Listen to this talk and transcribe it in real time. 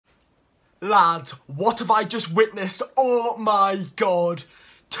Lads, what have I just witnessed? Oh my God.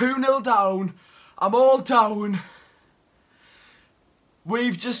 2-0 down. I'm all down.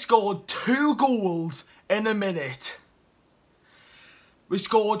 We've just scored 2 goals in a minute. We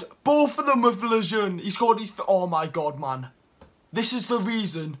scored both of them with Lejeune. He scored his... Oh my God, man. This is the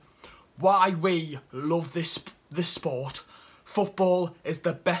reason why we love this sport. Football is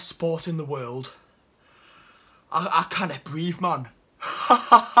the best sport in the world. I can't breathe, man.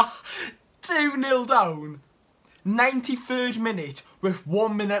 2-0 down. 93rd minute with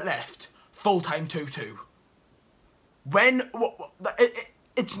 1 minute left. Full time 2-2.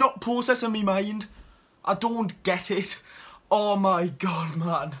 It's not processing my mind. I don't get it. Oh my God,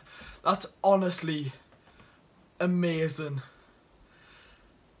 man. That's honestly amazing.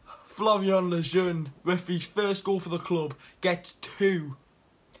 Florian Lejeune, with his first goal for the club, gets 2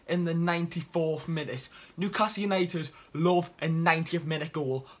 in the 94th minute. Newcastle United love a 90th minute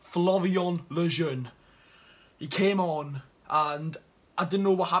goal. Florian Lejeune. He came on and I didn't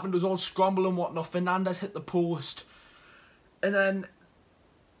know what happened. It was all scramble and whatnot. Fernandes hit the post. And then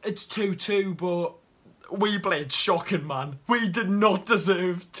it's 2-2, but we played shocking, man. We did not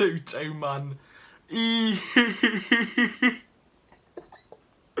deserve 2-2, man.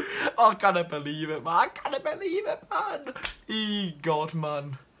 I can't believe it, man. I can't believe it, man. God,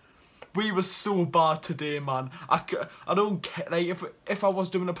 man. We were so bad today, man. I don't care. Like, if I was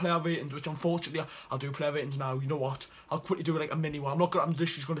doing a player ratings, which unfortunately I'll do player ratings now. You know what? I'll quickly do like a mini one. I'm literally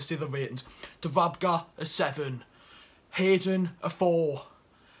just going to say the ratings. Dubravka a 7, Hayden a 4,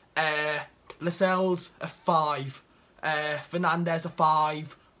 Lascelles a 5, Fernandes a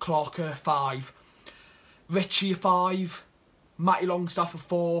 5, Clark a 5, Richie a 5, Matty Longstaff a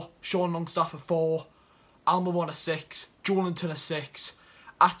 4, Sean Longstaff a 4, Almiron a 6, Jolinton a 6,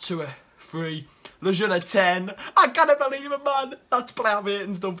 Atsu a 3, Lejeune a 10. I can't believe it, man. That's player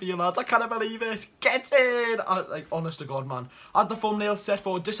ratings done for you, lads. I can't believe it. Get in. Like, honest to God, man. I had the thumbnail set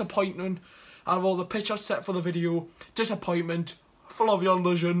for disappointment. I had all the pictures set for the video. Disappointment. Florian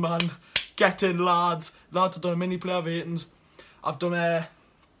Lejeune, man. Get in, lads. Lads, I've done mini player ratings. I've done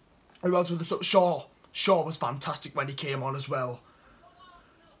who else with the Shaw. Shaw was fantastic when he came on as well.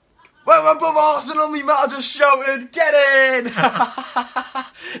 We're above Arsenal, me Matt just shouted, get in!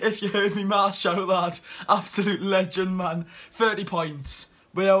 If you heard me Matt shout that, absolute legend, man. 30 points.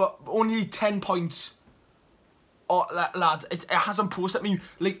 We are only 10 points. Oh, lads, it hasn't processed me.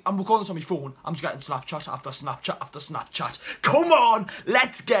 Like, I'm recording this on my phone. I'm just getting Snapchat after Snapchat after Snapchat. Come on,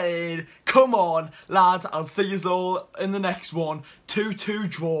 let's get in. Come on, lads, I'll see you all in the next one. 2-2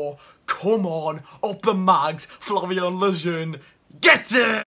 draw. Come on, up the mags. Florian Lejeune, get in!